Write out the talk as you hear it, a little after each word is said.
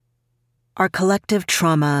Our collective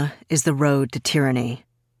trauma is the road to tyranny.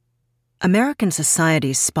 American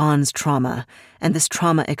society spawns trauma, and this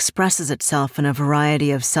trauma expresses itself in a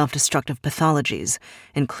variety of self-destructive pathologies,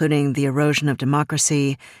 including the erosion of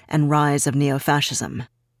democracy and rise of neo-fascism.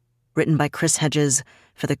 Written by Chris Hedges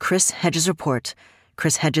for the Chris Hedges Report,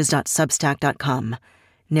 chrishedges.substack.com.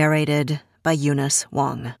 Narrated by Eunice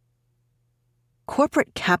Wong.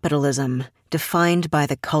 Corporate capitalism, defined by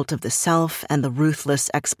the cult of the self and the ruthless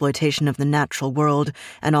exploitation of the natural world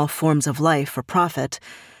and all forms of life for profit,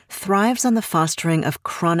 thrives on the fostering of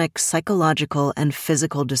chronic psychological and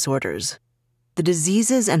physical disorders. The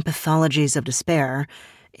diseases and pathologies of despair,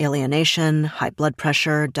 alienation, high blood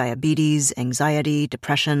pressure, diabetes, anxiety,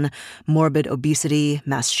 depression, morbid obesity,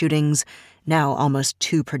 mass shootings, now almost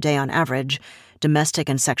 2 per day on average, domestic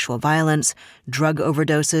and sexual violence, drug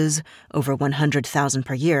overdoses, over 100,000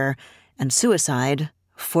 per year, and suicide,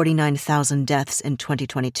 49,000 deaths in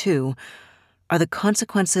 2022, are the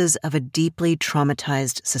consequences of a deeply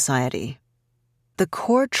traumatized society. The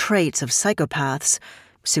core traits of psychopaths,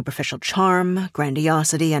 superficial charm,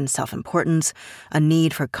 grandiosity and self-importance, a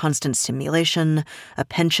need for constant stimulation, a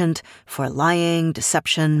penchant for lying,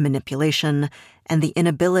 deception, manipulation, and the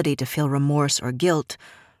inability to feel remorse or guilt,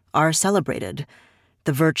 are celebrated.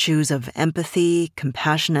 The virtues of empathy,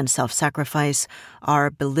 compassion, and self-sacrifice are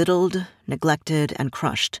belittled, neglected, and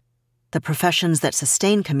crushed. The professions that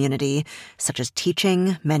sustain community, such as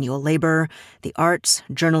teaching, manual labor, the arts,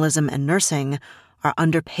 journalism, and nursing, are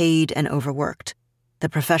underpaid and overworked. The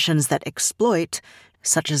professions that exploit,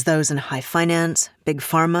 such as those in high finance, big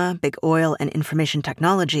pharma, big oil, and information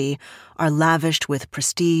technology, are lavished with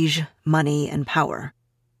prestige, money, and power.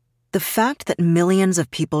 The fact that millions of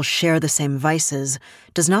people share the same vices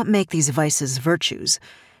does not make these vices virtues.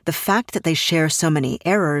 The fact that they share so many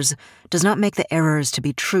errors does not make the errors to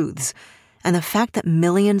be truths. And the fact that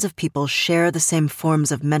millions of people share the same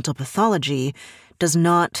forms of mental pathology does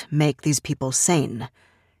not make these people sane.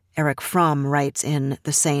 Erich Fromm writes in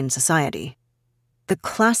The Sane Society. The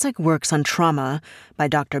classic works on trauma by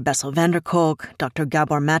Dr. Bessel van der Kolk, Dr.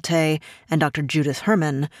 Gabor Mate, and Dr. Judith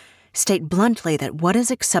Herman state bluntly that what is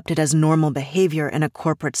accepted as normal behavior in a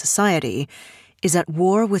corporate society is at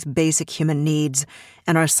war with basic human needs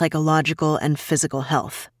and our psychological and physical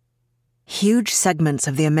health. Huge segments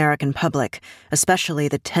of the American public, especially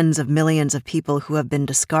the tens of millions of people who have been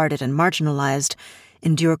discarded and marginalized,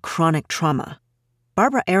 endure chronic trauma.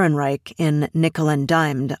 Barbara Ehrenreich in Nickel and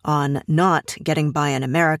Dimed on Not Getting By in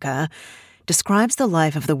America describes the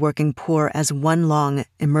life of the working poor as one long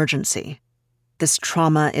emergency. This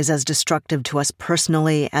trauma is as destructive to us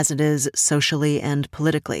personally as it is socially and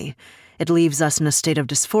politically. It leaves us in a state of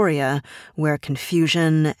dysphoria where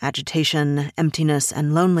confusion, agitation, emptiness,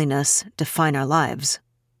 and loneliness define our lives.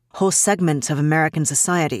 Whole segments of American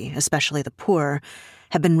society, especially the poor,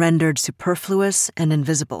 have been rendered superfluous and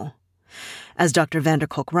invisible. As Dr. van der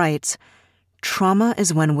Kolk writes, trauma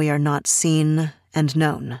is when we are not seen and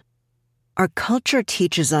known. Our culture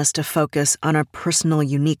teaches us to focus on our personal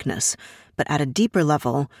uniqueness, but at a deeper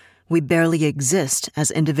level, we barely exist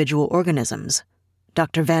as individual organisms.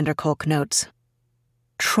 Dr. van der Kolk notes,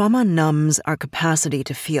 trauma numbs our capacity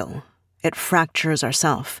to feel. It fractures our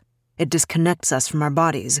self. It disconnects us from our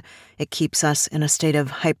bodies. It keeps us in a state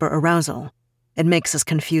of hyperarousal. It makes us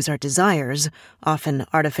confuse our desires, often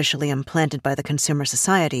artificially implanted by the consumer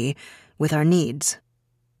society, with our needs.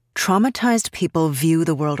 Traumatized people view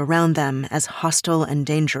the world around them as hostile and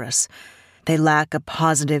dangerous. They lack a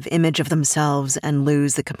positive image of themselves and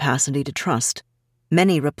lose the capacity to trust.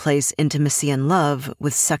 Many replace intimacy and love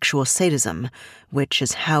with sexual sadism, which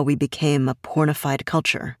is how we became a pornified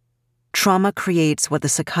culture. Trauma creates what the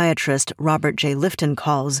psychiatrist Robert J. Lifton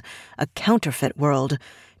calls a counterfeit world,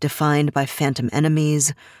 defined by phantom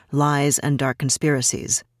enemies, lies, and dark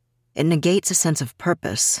conspiracies. It negates a sense of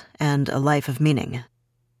purpose and a life of meaning.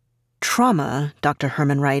 Trauma, Dr.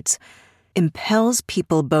 Herman writes, impels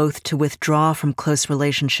people both to withdraw from close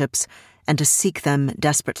relationships and to seek them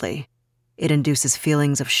desperately. It induces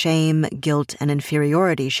feelings of shame, guilt, and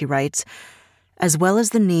inferiority, she writes, as well as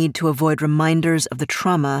the need to avoid reminders of the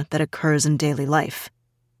trauma that occurs in daily life.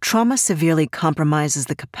 Trauma severely compromises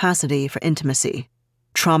the capacity for intimacy.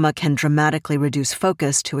 Trauma can dramatically reduce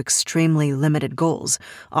focus to extremely limited goals,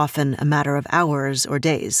 often a matter of hours or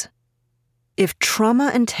days. If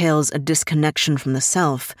trauma entails a disconnection from the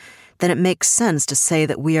self, then it makes sense to say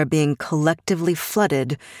that we are being collectively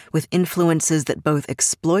flooded with influences that both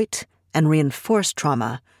exploit and reinforce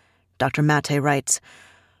trauma. Dr. Mate writes,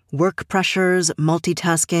 work pressures,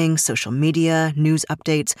 multitasking, social media, news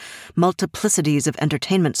updates, multiplicities of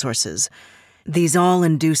entertainment sources. These all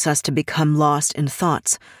induce us to become lost in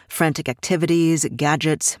thoughts, frantic activities,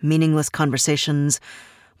 gadgets, meaningless conversations.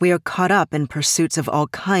 We are caught up in pursuits of all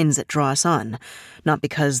kinds that draw us on, not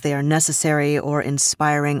because they are necessary or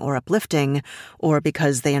inspiring or uplifting, or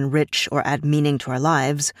because they enrich or add meaning to our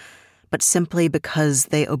lives, but simply because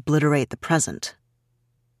they obliterate the present.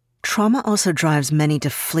 Trauma also drives many to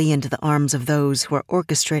flee into the arms of those who are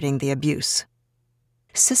orchestrating the abuse.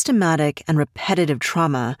 Systematic and repetitive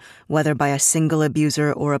trauma, whether by a single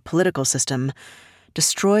abuser or a political system,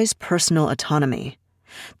 destroys personal autonomy.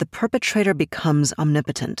 The perpetrator becomes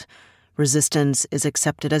omnipotent. Resistance is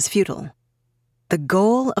accepted as futile. The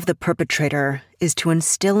goal of the perpetrator is to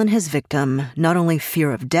instill in his victim not only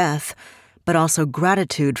fear of death, but also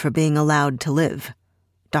gratitude for being allowed to live.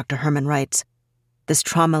 Dr. Herman writes, "This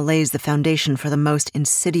trauma lays the foundation for the most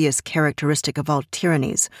insidious characteristic of all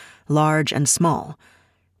tyrannies, large and small: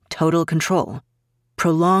 total control.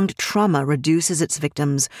 Prolonged trauma reduces its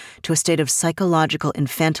victims to a state of psychological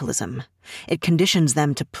infantilism. It conditions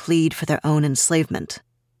them to plead for their own enslavement."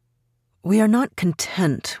 We are not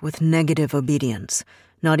content with negative obedience,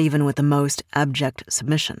 not even with the most abject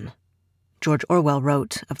submission. George Orwell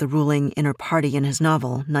wrote of the ruling inner party in his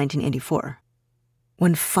novel, 1984.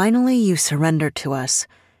 "When finally you surrender to us,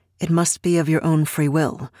 it must be of your own free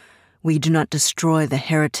will. We do not destroy the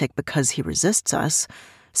heretic because he resists us.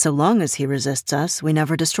 So long as he resists us, we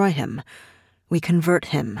never destroy him. We convert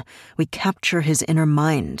him. We capture his inner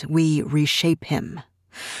mind. We reshape him.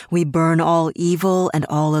 We burn all evil and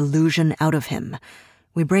all illusion out of him.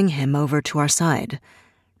 We bring him over to our side,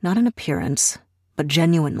 not in appearance, but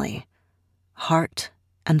genuinely, heart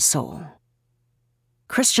and soul."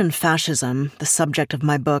 Christian fascism, the subject of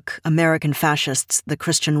my book, American Fascists, the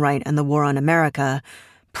Christian Right and the War on America,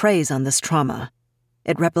 preys on this trauma.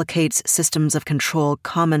 It replicates systems of control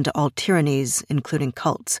common to all tyrannies, including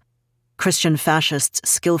cults. Christian fascists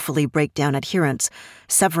skillfully break down adherents,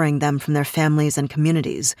 severing them from their families and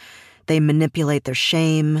communities. They manipulate their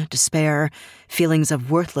shame, despair, feelings of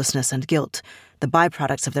worthlessness and guilt, the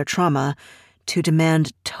byproducts of their trauma, to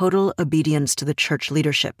demand total obedience to the church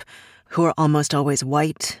leadership, who are almost always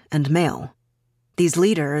white and male. These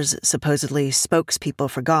leaders, supposedly spokespeople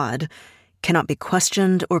for God, cannot be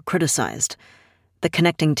questioned or criticized. The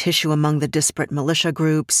connecting tissue among the disparate militia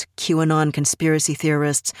groups, QAnon conspiracy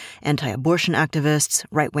theorists, anti-abortion activists,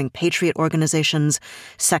 right-wing patriot organizations,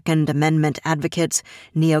 Second Amendment advocates,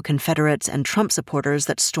 neo-Confederates, and Trump supporters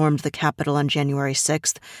that stormed the Capitol on January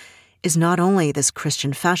 6th, is not only this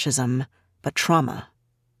Christian fascism, but trauma.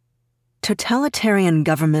 Totalitarian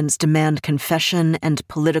governments demand confession and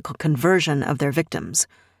political conversion of their victims,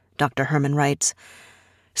 Dr. Herman writes.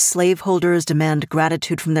 Slaveholders demand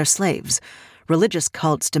gratitude from their slaves. Religious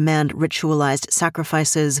cults demand ritualized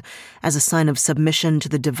sacrifices as a sign of submission to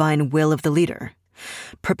the divine will of the leader.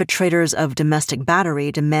 Perpetrators of domestic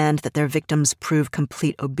battery demand that their victims prove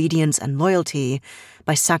complete obedience and loyalty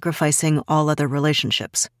by sacrificing all other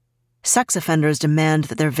relationships. Sex offenders demand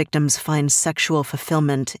that their victims find sexual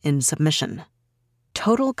fulfillment in submission.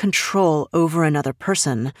 Total control over another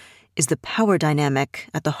person is the power dynamic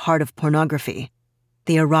at the heart of pornography.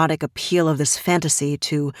 The erotic appeal of this fantasy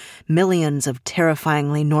to millions of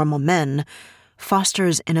terrifyingly normal men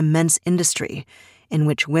fosters an immense industry in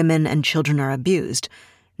which women and children are abused,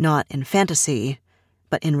 not in fantasy,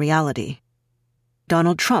 but in reality.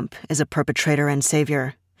 Donald Trump is a perpetrator and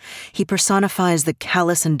savior. He personifies the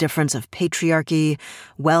callous indifference of patriarchy,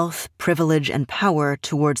 wealth, privilege, and power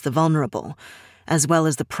towards the vulnerable, as well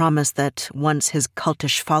as the promise that once his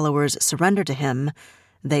cultish followers surrender to him,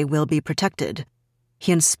 they will be protected.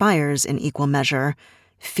 He inspires, in equal measure,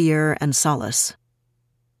 fear and solace.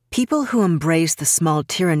 People who embrace the small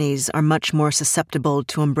tyrannies are much more susceptible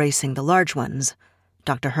to embracing the large ones,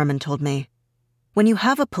 Dr. Herman told me. When you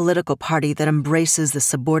have a political party that embraces the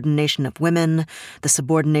subordination of women, the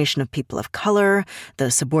subordination of people of color, the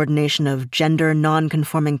subordination of gender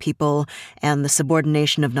non-conforming people, and the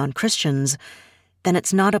subordination of non-Christians, then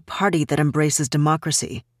it's not a party that embraces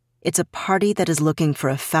democracy. It's a party that is looking for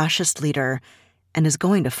a fascist leader and is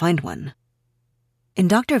going to find one. In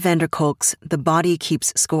Dr. van der Kolk's The Body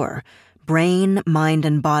Keeps Score, Brain, Mind,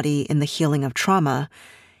 and Body in the Healing of Trauma,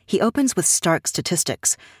 he opens with stark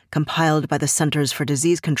statistics compiled by the Centers for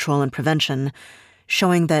Disease Control and Prevention,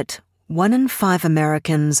 showing that 1 in 5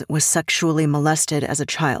 Americans was sexually molested as a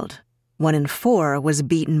child. 1 in 4 was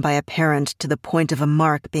beaten by a parent to the point of a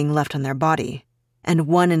mark being left on their body. And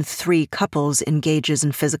 1 in 3 couples engages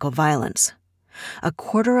in physical violence.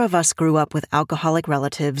 1/4 of us grew up with alcoholic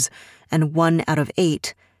relatives, and 1 out of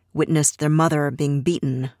 8 witnessed their mother being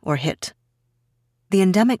beaten or hit. The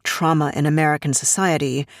endemic trauma in American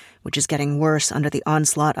society, which is getting worse under the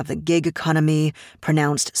onslaught of the gig economy,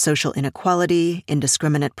 pronounced social inequality,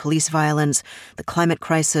 indiscriminate police violence, the climate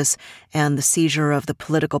crisis, and the seizure of the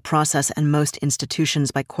political process and most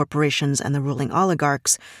institutions by corporations and the ruling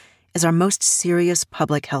oligarchs, is our most serious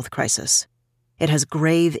public health crisis. It has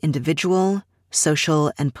grave individual,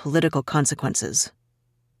 social, and political consequences.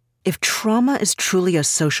 If trauma is truly a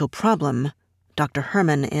social problem, Dr.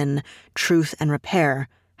 Herman in Truth and Repair,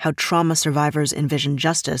 How Trauma Survivors Envision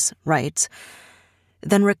Justice writes,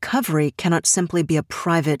 then recovery cannot simply be a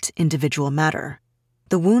private, individual matter.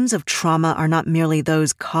 The wounds of trauma are not merely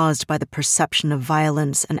those caused by the perception of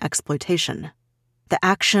violence and exploitation. The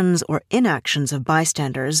actions or inactions of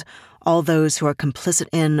bystanders, all those who are complicit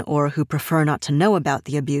in or who prefer not to know about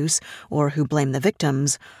the abuse or who blame the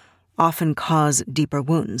victims, often cause deeper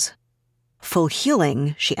wounds. Full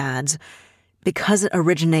healing, she adds, because it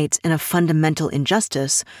originates in a fundamental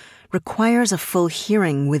injustice, requires a full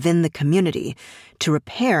hearing within the community to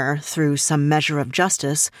repair, through some measure of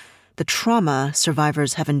justice, the trauma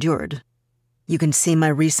survivors have endured. You can see my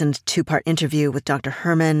recent 2-part interview with Dr.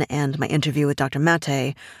 Herman and my interview with Dr.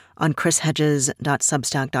 Mate on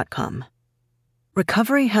chrishedges.substack.com.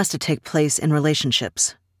 Recovery has to take place in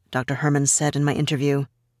relationships, Dr. Herman said in my interview.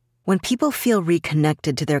 When people feel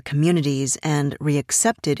reconnected to their communities and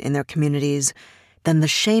reaccepted in their communities, then the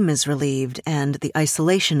shame is relieved and the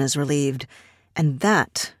isolation is relieved, and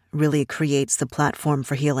that really creates the platform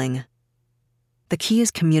for healing. The key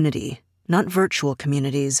is community, not virtual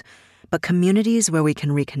communities, but communities where we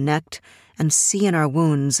can reconnect and see in our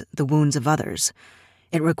wounds the wounds of others.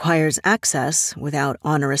 It requires access, without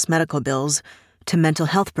onerous medical bills, to mental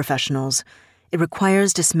health professionals. It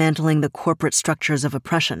requires dismantling the corporate structures of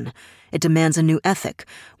oppression. It demands a new ethic,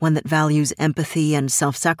 one that values empathy and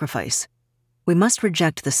self-sacrifice. We must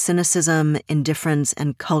reject the cynicism, indifference,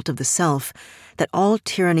 and cult of the self that all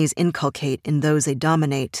tyrannies inculcate in those they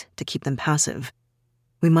dominate to keep them passive.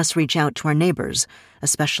 We must reach out to our neighbors,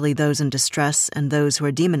 especially those in distress and those who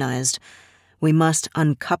are demonized. We must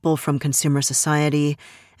uncouple from consumer society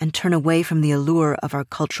and turn away from the allure of our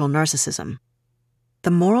cultural narcissism. The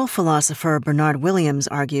moral philosopher Bernard Williams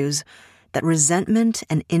argues that resentment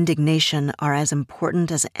and indignation are as important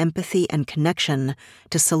as empathy and connection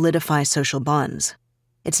to solidify social bonds.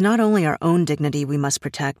 It's not only our own dignity we must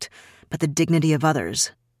protect, but the dignity of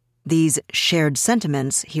others. These shared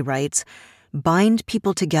sentiments, he writes, bind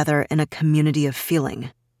people together in a community of feeling.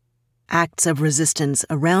 Acts of resistance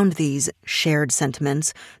around these shared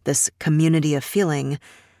sentiments, this community of feeling,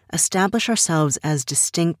 establish ourselves as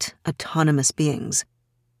distinct, autonomous beings.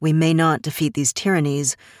 We may not defeat these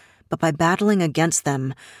tyrannies, but by battling against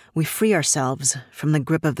them, we free ourselves from the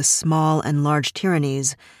grip of the small and large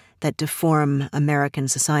tyrannies that deform American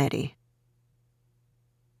society.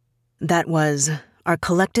 That was Our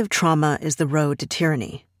Collective Trauma is the Road to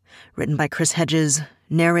Tyranny, written by Chris Hedges,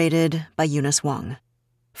 narrated by Eunice Wong.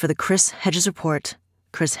 For the Chris Hedges Report,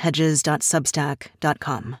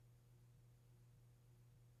 chrishedges.substack.com.